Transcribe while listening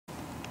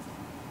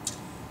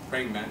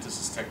Preying Mantis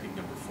is technique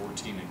number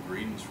 14 in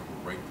green. It's from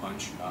a right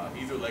punch.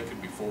 Either leg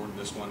could be forward in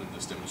this one. In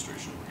this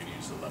demonstration, we're going to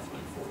use the left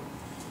leg forward.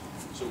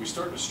 So we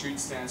start in a street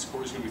stance.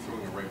 Corey's going to be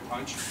throwing a right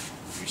punch.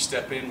 We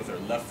step in with our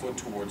left foot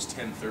towards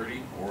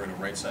 10-30, or in a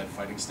right side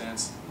fighting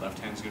stance. Left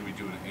hand's going to be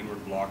doing an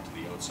inward block to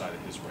the outside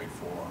of his right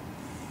forearm.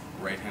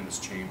 Right hand is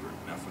chambered.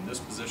 Now from this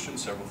position,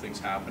 several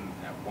things happen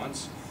at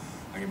once.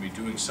 I'm going to be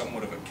doing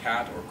somewhat of a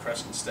cat or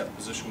crescent step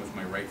position with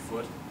my right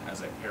foot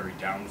as I parry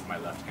down with my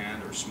left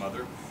hand or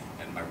smother,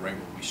 and my right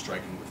will be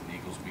striking with an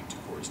eagle's beak to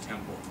Corey's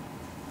temple.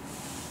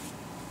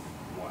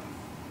 One.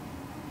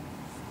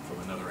 From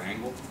another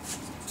angle,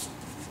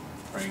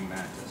 Preying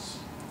Mantis.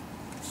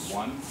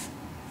 1,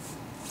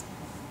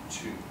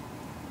 2.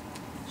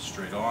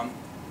 Straight on.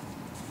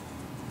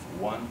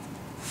 1,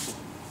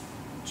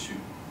 2.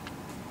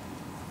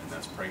 And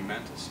that's Preying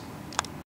Mantis.